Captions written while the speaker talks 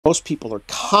Most people are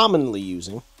commonly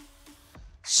using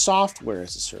software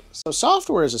as a service. So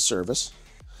software as a service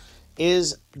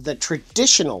is the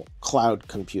traditional cloud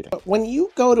computing. But when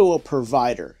you go to a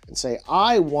provider and say,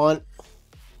 I want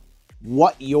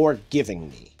what you're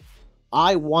giving me,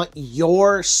 I want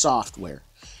your software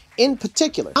in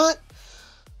particular, not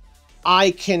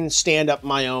I can stand up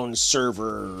my own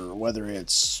server, whether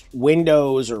it's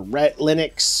Windows or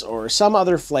Linux or some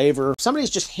other flavor. Somebody's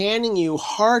just handing you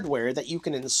hardware that you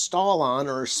can install on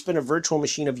or spin a virtual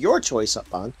machine of your choice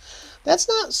up on. That's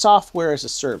not software as a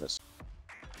service.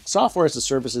 Software as a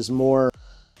service is more,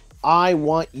 I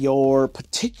want your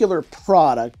particular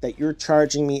product that you're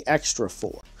charging me extra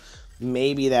for.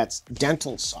 Maybe that's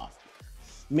dental software.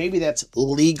 Maybe that's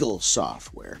legal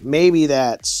software. Maybe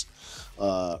that's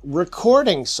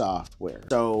recording software.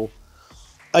 So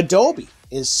Adobe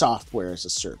is software as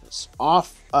a service.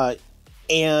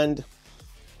 And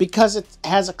because it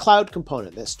has a cloud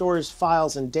component that stores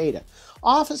files and data.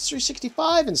 Office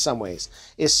 365 in some ways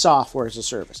is software as a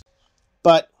service.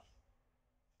 But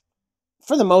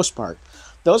for the most part,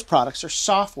 those products are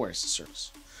software as a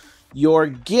service. You're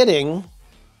getting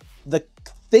the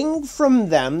thing from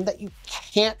them that you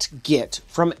can't get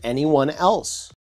from anyone else.